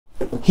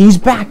He's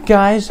back,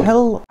 guys.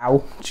 Hello.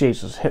 Ow,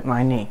 Jesus, hit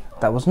my knee.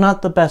 That was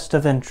not the best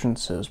of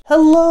entrances.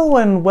 Hello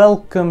and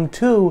welcome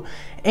to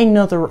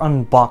another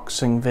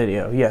unboxing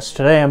video. Yes,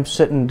 today I'm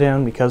sitting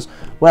down because,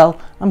 well,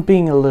 I'm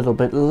being a little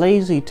bit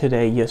lazy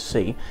today, you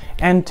see.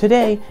 And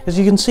today, as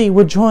you can see,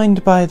 we're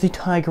joined by the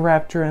Tiger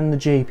Raptor and the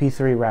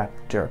JP3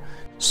 Raptor.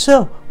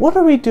 So, what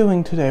are we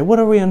doing today? What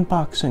are we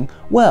unboxing?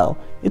 Well,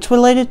 it's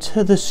related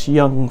to this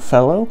young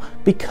fellow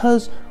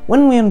because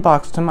when we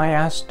unboxed him, I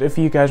asked if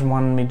you guys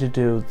wanted me to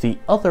do the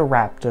other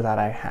raptor that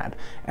I had.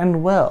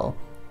 And well,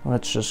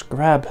 let's just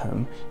grab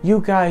him.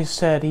 You guys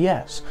said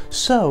yes.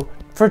 So,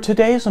 for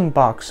today's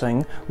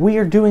unboxing, we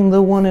are doing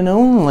the one and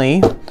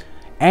only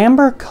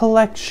Amber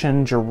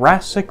Collection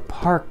Jurassic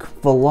Park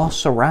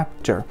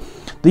Velociraptor.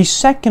 The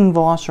second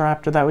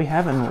Velociraptor that we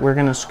have, and we're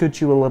going to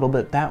scoot you a little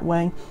bit that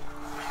way.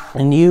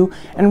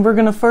 And we're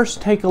going to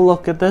first take a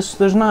look at this.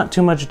 There's not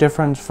too much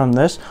difference from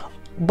this.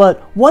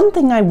 But one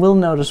thing I will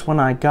notice when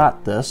I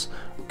got this,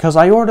 because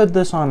I ordered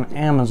this on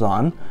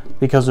Amazon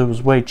because it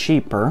was way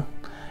cheaper,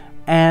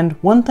 and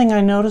one thing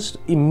I noticed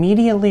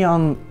immediately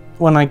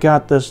when I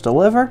got this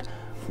delivered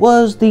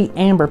was the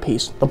amber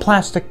piece, the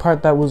plastic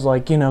part that was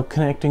like, you know,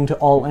 connecting to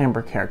all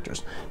amber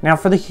characters. Now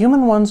for the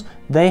human ones,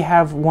 they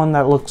have one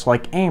that looks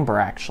like amber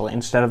actually,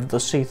 instead of the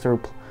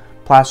see-through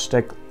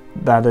plastic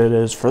that it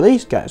is for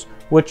these guys,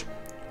 which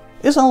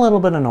is a little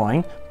bit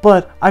annoying,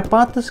 but I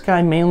bought this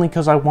guy mainly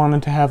because I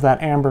wanted to have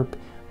that amber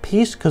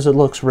piece because it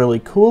looks really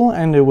cool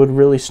and it would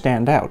really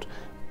stand out.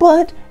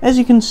 But, as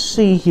you can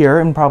see here,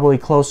 and probably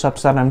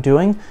close-ups that I'm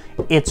doing,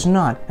 it's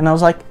not. And I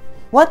was like,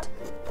 what?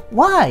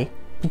 Why?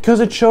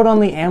 Because it showed on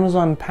the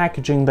Amazon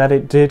packaging that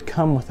it did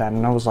come with that,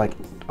 and I was like,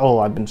 oh,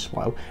 I've been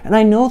slow. And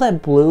I know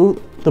that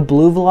the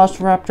blue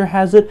Velociraptor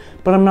has it,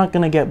 but I'm not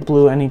going to get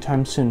blue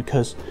anytime soon,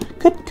 because,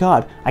 good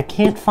God, I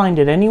can't find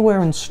it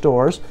anywhere in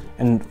stores,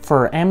 and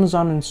for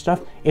Amazon and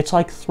stuff, it's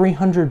like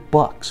 300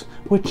 bucks,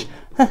 which,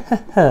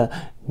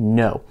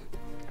 no.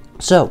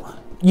 So,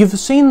 you've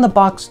seen the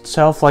box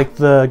itself, like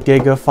the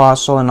Giga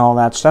Fossil and all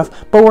that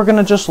stuff, but we're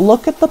going to just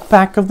look at the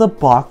back of the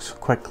box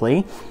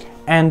quickly,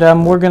 and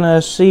we're going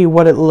to see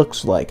what it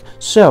looks like.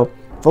 So,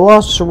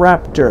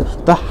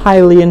 Velociraptor, the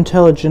highly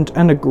intelligent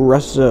and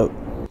aggressive...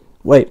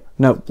 Wait,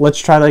 no, let's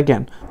try that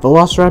again.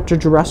 Velociraptor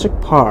Jurassic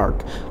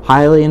Park,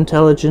 highly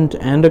intelligent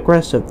and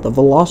aggressive. The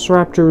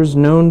Velociraptor is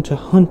known to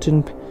hunt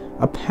in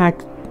a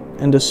pack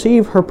and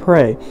deceive her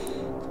prey.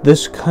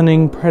 This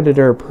cunning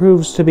predator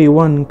proves to be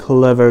one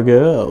clever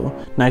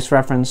girl. Nice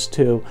reference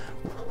to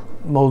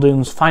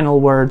Muldoon's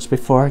final words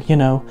before, you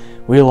know,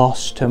 we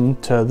lost him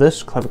to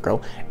this clever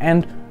girl.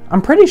 And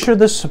I'm pretty sure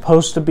this is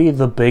supposed to be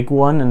the big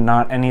one and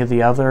not any of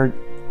the other,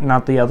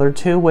 not the other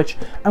two, which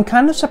I'm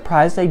kind of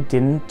surprised they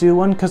didn't do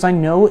one, because I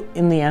know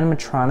in the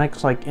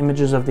animatronics, like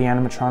images of the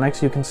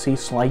animatronics, you can see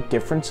slight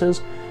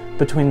differences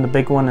between the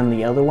big one and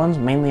the other ones,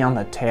 mainly on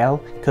the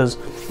tail, because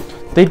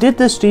they did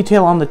this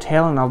detail on the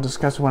tail, and I'll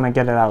discuss it when I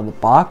get it out of the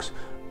box.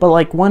 But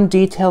like one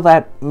detail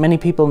that many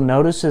people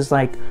notice is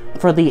like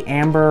for the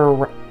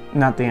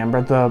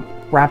the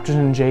Raptors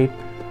and JP,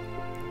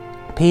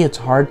 it's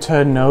hard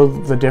to know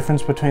the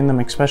difference between them,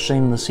 especially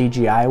in the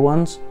CGI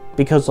ones,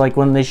 because like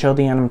when they show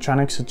the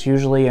animatronics, it's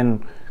usually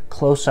in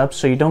close-up,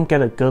 so you don't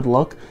get a good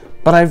look.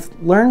 But I've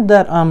learned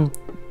that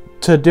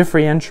to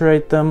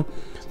differentiate them,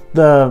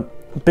 the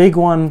big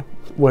one,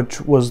 which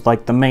was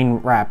like the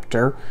main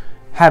raptor,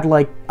 had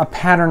like a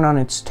pattern on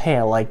its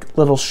tail, like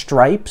little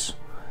stripes.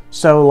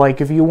 So like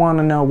if you want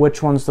to know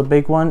which one's the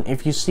big one,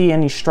 if you see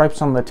any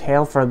stripes on the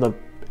tail for the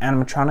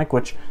animatronic,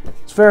 which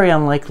it's very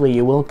unlikely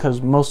you will,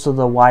 because most of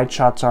the wide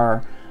shots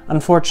are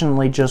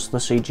unfortunately just the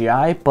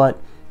CGI, but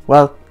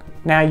well,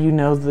 now you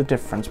know the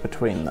difference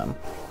between them.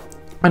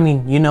 I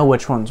mean, you know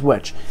which one's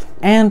which.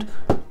 And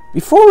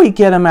before we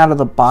get him out of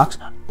the box,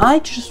 I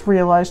just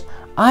realized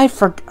I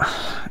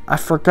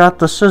forgot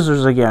the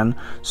scissors again.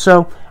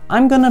 So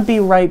I'm gonna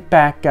be right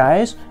back,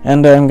 guys,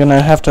 and I'm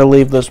gonna have to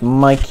leave this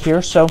mic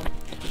here, so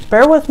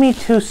bear with me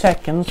 2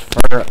 seconds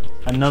for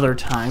another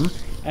time,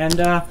 and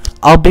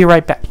I'll be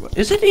right back.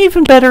 Is it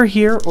even better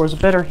here, or is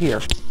it better here?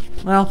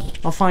 Well,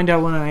 I'll find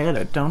out when I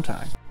edit, don't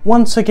I?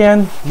 Once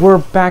again, we're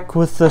back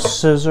with the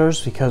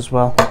scissors, because,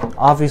 well,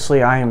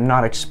 obviously I am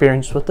not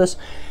experienced with this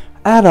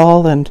at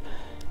all, and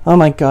oh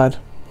my god.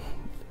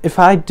 If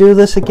I do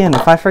this again,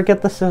 if I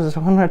forget the scissors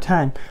one more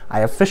time,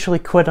 I officially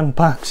quit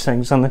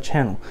unboxings on the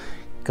channel.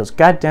 Because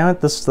goddammit,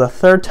 this is the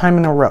 3rd time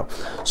in a row.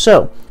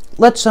 So,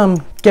 let's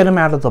get him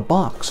out of the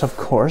box, of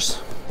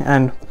course.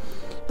 And,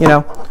 you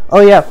know,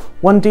 oh yeah,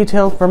 one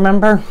detail,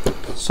 remember?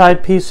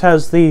 Side piece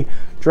has the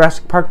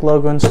Jurassic Park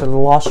logo instead of the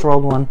Lost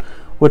World one,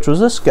 which was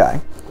this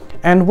guy.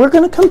 And we're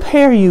going to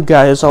compare you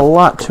guys a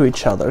lot to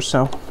each other,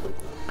 so...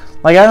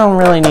 Like, I don't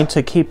really need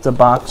to keep the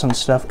box and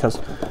stuff, because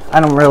I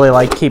don't really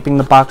like keeping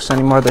the box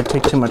anymore. They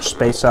take too much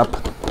space up.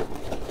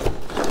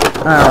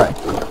 Alright.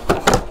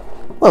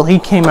 Well, he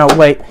came out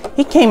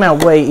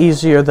way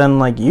easier than,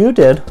 like, you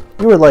did.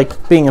 You were,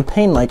 like, being a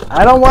pain, like,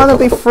 I don't want to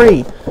be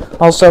free.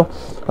 Also,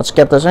 let's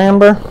get this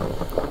amber.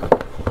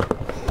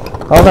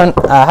 Hold on.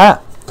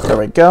 Aha. There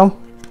we go.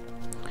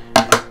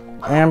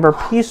 amber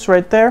piece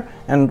right there.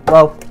 And,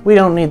 well, we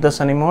don't need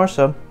this anymore,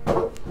 so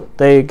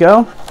there you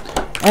go.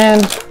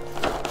 And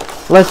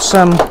let's,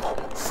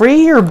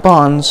 free your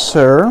bonds,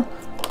 sir.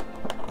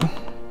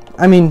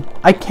 I mean,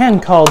 I can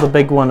call the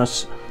big one a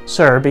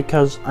sir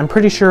because I'm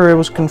pretty sure it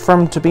was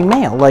confirmed to be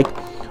male. Like,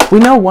 we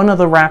know one of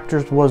the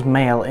raptors was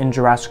male in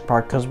Jurassic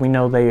Park because we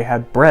know they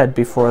had bred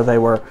before they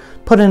were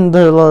put in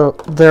their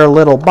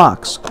little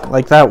box.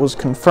 Like, that was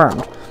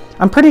confirmed.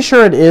 I'm pretty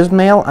sure it is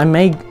male.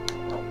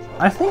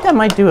 I think I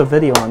might do a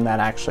video on that,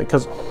 actually,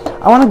 because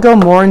I want to go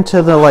more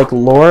into the, like,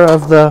 lore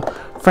of the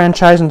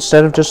franchise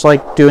instead of just,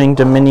 like, doing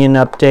Dominion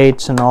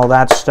updates and all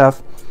that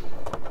stuff.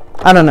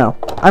 I don't know.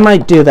 I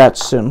might do that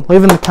soon.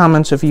 Leave in the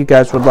comments if you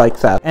guys would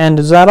like that. And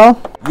is that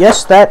all?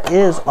 Yes, that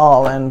is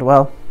all. And,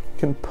 well, you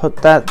can put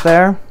that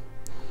there.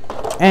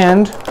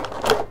 And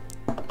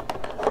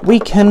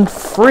we can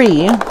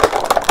free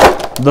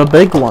the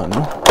big one.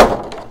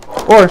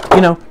 Or,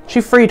 you know, she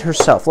freed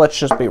herself. Let's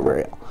just be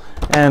real.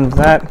 And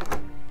that,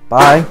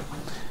 bye.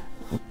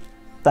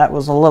 That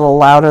was a little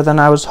louder than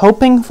I was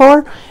hoping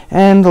for.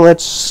 And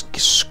let's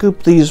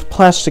scoop these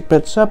plastic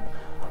bits up.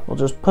 We'll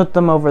just put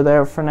them over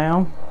there for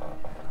now.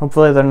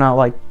 Hopefully they're not,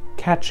 like,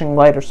 catching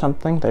light or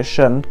something. They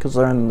shouldn't, because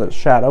they're in the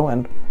shadow,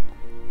 and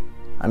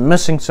I'm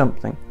missing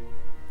something.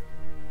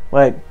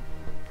 Wait.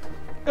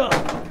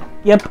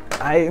 Yep,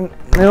 I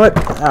knew it.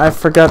 I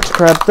forgot to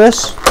grab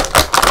this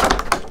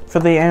for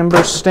the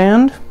amber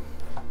stand.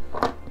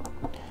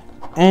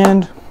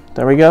 And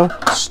there we go,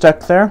 stuck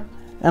there.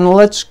 And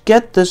let's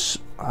get this.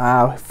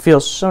 Wow, it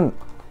feels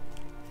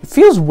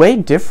way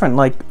different.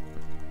 Like,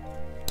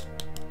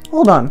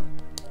 hold on.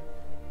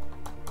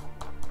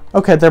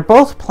 Okay, they're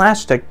both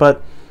plastic,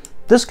 but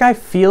this guy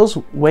feels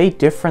way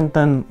different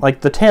than,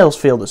 like, the tails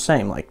feel the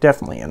same, like,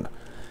 definitely. And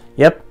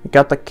yep, we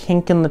got the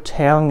kink in the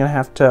tail. I'm gonna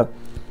have to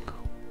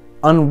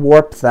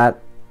unwarp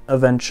that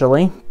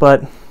eventually,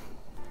 but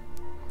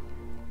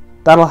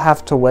that'll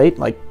have to wait.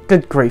 Like,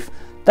 good grief,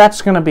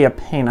 that's gonna be a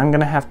pain. I'm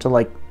gonna have to,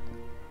 like,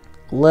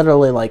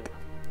 literally, like,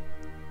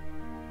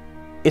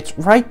 it's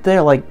right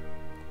there. Like,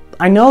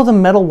 I know the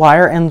metal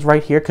wire ends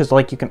right here because,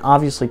 like, you can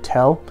obviously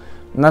tell.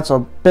 And that's a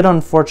bit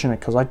unfortunate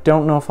because I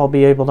don't know if I'll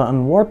be able to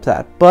unwarp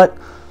that. But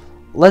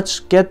let's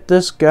get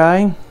this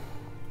guy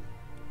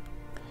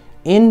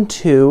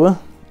into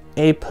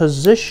a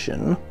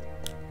position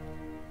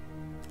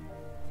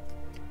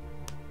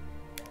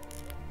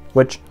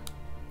which,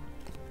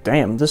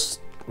 damn, this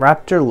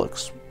raptor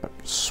looks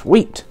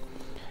sweet.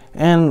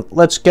 And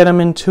let's get him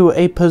into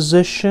a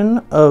position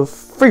of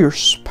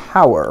fierce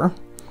power.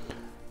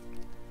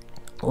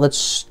 Let's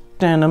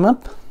stand him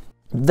up.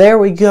 There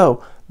we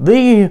go.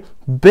 The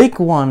big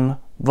one,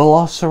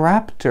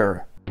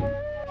 Velociraptor.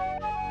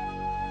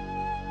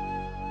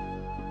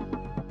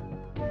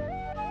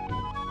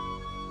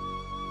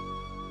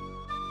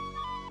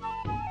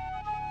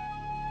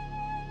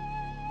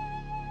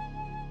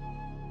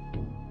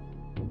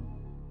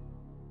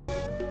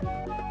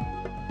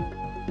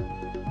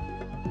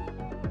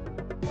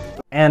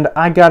 And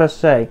I gotta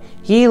say,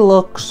 he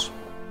looks...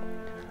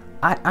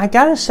 I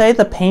gotta say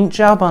the paint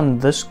job on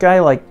this guy,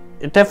 like,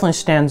 it definitely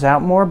stands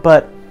out more,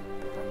 but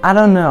I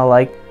don't know,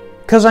 like,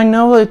 because I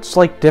know it's,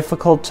 like,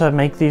 difficult to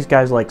make these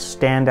guys, like,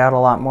 stand out a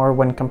lot more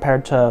when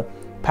compared to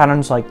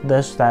patterns like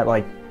this that,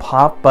 like,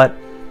 pop, but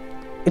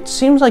it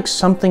seems like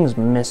something's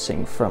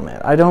missing from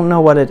it. I don't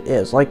know what it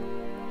is. Like,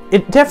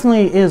 it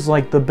definitely is,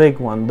 like, the big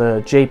one,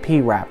 the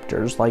JP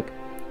Raptors, like,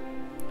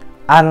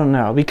 I don't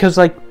know, because,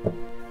 like,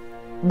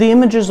 the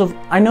images of,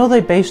 I know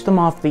they based them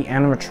off the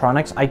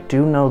animatronics, I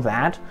do know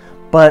that,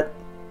 but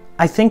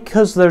I think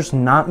because there's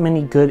not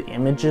many good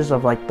images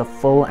of, like, the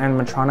full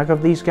animatronic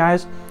of these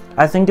guys,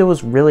 I think it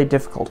was really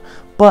difficult.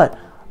 But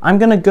I'm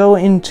gonna go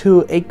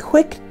into a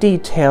quick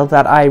detail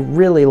that I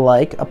really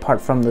like,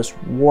 apart from this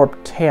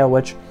warped tail,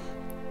 which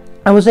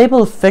I was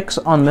able to fix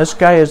on this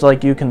guy, as,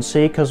 like, you can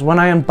see, because when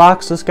I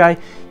unboxed this guy,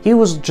 he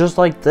was just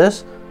like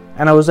this,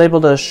 and I was able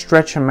to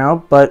stretch him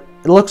out, but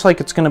it looks like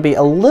it's going to be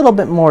a little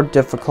bit more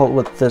difficult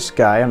with this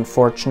guy,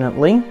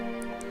 unfortunately.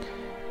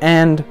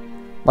 And,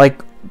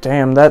 like,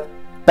 damn, that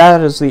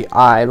is the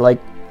eye. Like,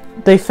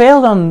 they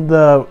failed on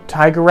the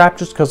Tiger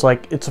Raptors because,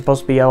 like, it's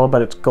supposed to be yellow,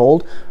 but it's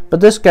gold. But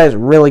this guy's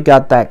really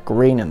got that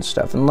green and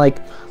stuff. And, like,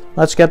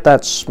 let's get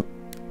that,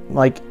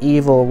 like,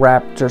 evil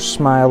raptor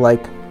smile,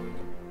 like,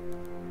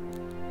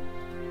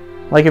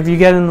 if you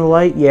get in the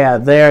light, yeah,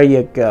 there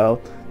you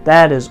go.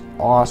 That is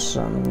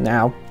awesome.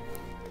 Now,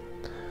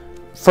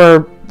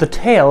 for the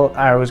tail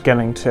I was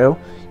getting to,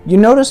 you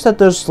notice that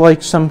there's,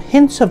 like, some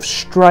hints of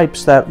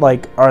stripes that,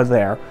 like, are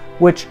there,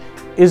 which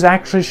is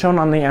actually shown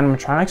on the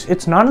animatronics.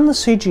 It's not in the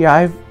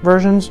CGI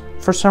versions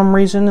for some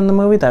reason in the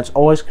movie. That's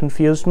always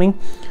confused me.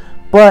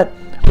 But,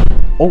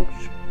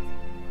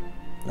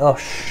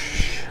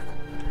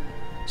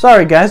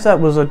 sorry guys, that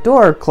was a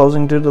door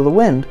closing due to the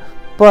wind.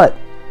 But,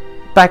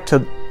 back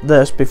to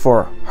this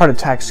before heart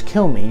attacks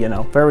kill me, you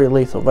know, very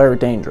lethal, very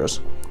dangerous.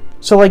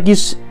 So, like,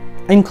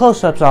 in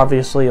close-ups,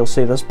 obviously, you'll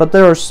see this, but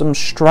there are some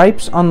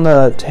stripes on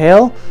the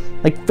tail,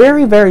 like,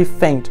 very, very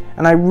faint,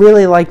 and I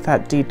really like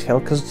that detail,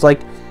 because it's,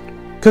 like,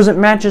 because it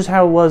matches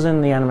how it was in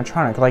the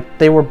animatronic. Like,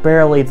 they were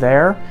barely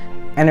there,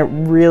 and it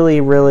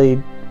really,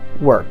 really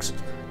works.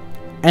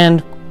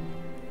 And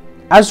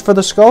as for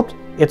the sculpt,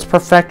 it's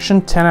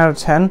perfection, 10 out of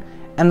 10.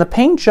 And the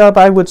paint job,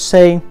 I would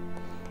say,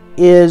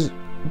 is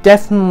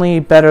definitely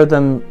better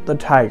than the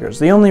Tigers.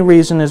 The only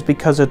reason is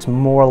because it's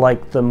more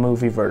like the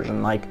movie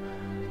version. Like,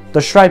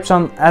 the stripes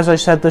on, as I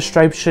said, the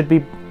stripes should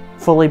be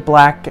fully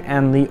black,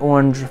 and the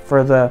orange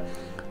for the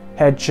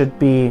head should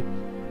be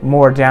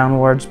more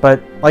downwards,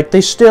 but like, they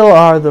still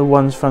are the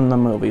ones from the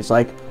movies.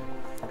 Like,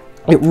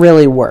 it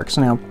really works.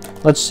 Now,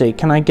 let's see,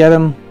 can I get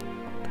him?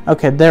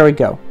 Okay, there we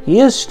go. He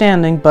is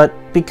standing, but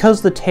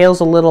because the tail's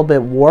a little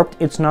bit warped,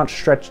 it's not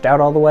stretched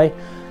out all the way.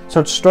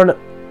 So it's sort of,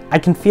 I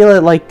can feel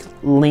it like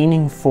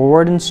leaning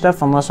forward and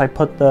stuff, unless I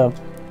put the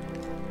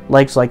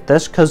legs like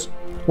this, because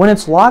when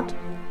it's locked,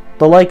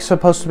 the leg's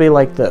supposed to be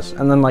like this,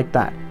 and then like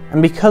that.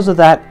 And because of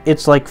that,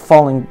 it's like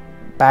falling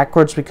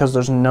backwards because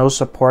there's no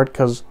support,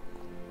 because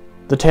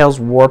the tail's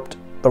warped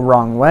the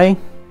wrong way.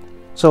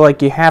 So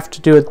like, you have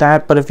to do it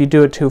that, but if you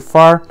do it too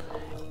far,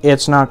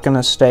 it's not going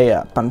to stay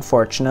up,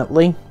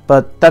 unfortunately.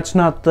 But that's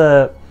not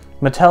the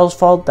Mattel's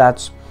fault,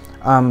 that's,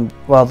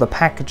 well, the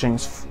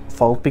packaging's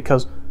fault,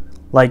 because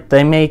like,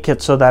 they make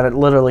it so that it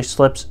literally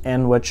slips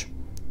in, which,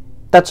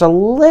 that's a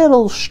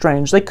little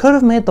strange. They could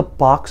have made the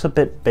box a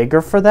bit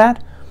bigger for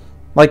that.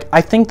 Like, I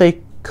think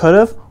they could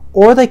have,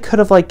 or they could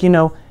have, like, you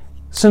know,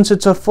 since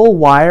it's a full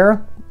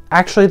wire,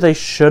 actually they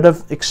should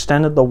have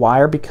extended the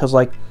wire, because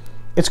like,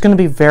 it's going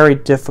to be very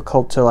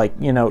difficult to, like,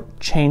 you know,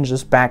 change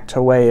this back to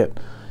the way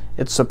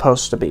it's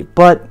supposed to be.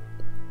 But,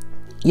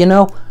 you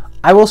know,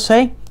 I will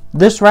say,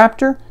 this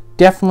Raptor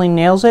definitely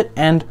nails it,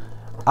 and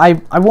I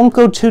won't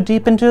go too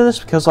deep into this,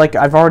 because like,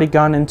 I've already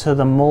gone into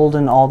the mold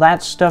and all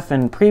that stuff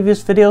in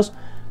previous videos.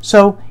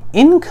 So,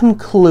 in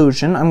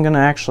conclusion, I'm going to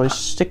actually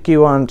stick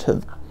you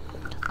onto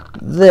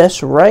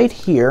this right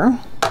here,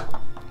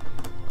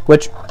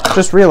 which,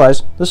 just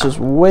realized, this is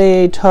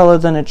way taller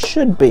than it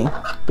should be,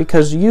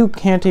 because you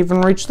can't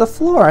even reach the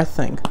floor, I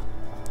think.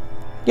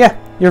 Yeah,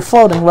 you're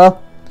floating.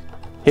 Well,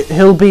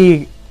 he'll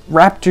be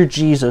Raptor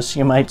Jesus,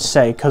 you might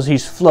say, because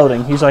he's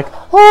floating. He's like,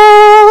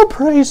 oh,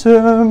 praise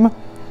him.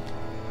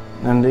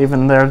 And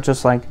even they're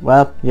just like,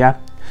 well, yeah.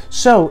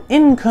 So,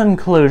 in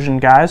conclusion,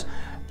 guys,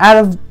 out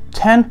of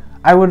 10,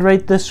 I would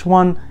rate this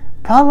one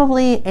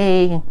probably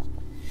a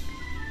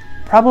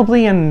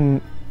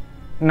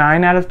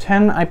 9 out of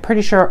 10. I'm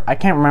pretty sure, I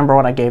can't remember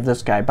what I gave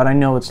this guy, but I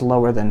know it's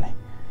lower than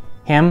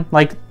him.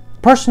 Like,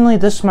 personally,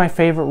 this is my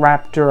favorite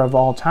Raptor of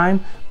all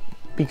time,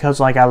 because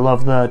like, I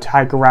love the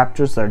Tiger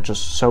Raptors. They're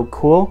just so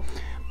cool.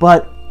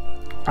 But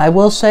I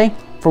will say,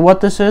 for what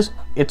this is,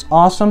 it's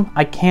awesome.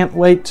 I can't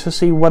wait to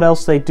see what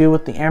else they do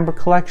with the Amber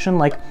collection.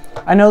 Like,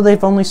 I know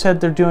they've only said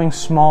they're doing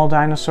small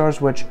dinosaurs,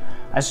 which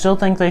I still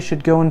think they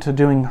should go into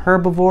doing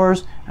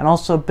herbivores and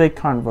also big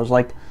carnivores.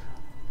 Like,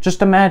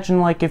 just imagine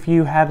like, if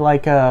you had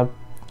like a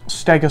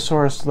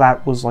Stegosaurus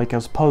that was like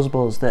as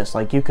posable as this.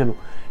 Like, you could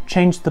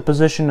change the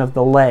position of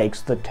the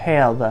legs, the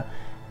tail, the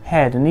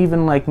head, and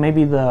even like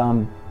maybe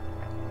the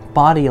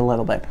body a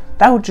little bit.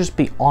 That would just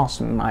be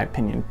awesome in my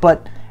opinion.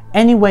 But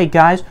anyway,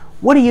 guys,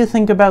 what do you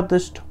think about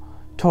this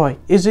toy?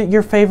 Is it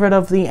your favorite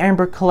of the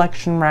Amber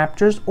Collection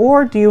Raptors,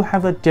 or do you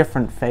have a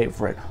different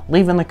favorite?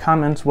 Leave in the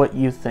comments what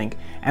you think.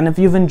 And if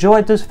you've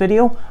enjoyed this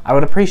video, I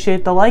would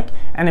appreciate the like,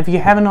 and if you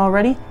haven't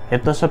already,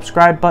 hit the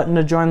subscribe button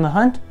to join the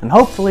hunt, and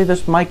hopefully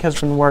this mic has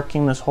been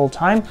working this whole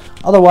time.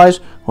 Otherwise,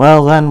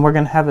 well, then we're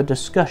gonna have a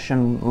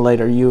discussion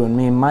later, you and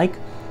me, Mike.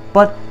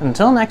 But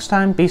until next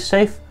time, be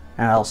safe,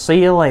 and I'll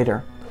see you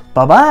later.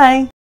 Bye-bye!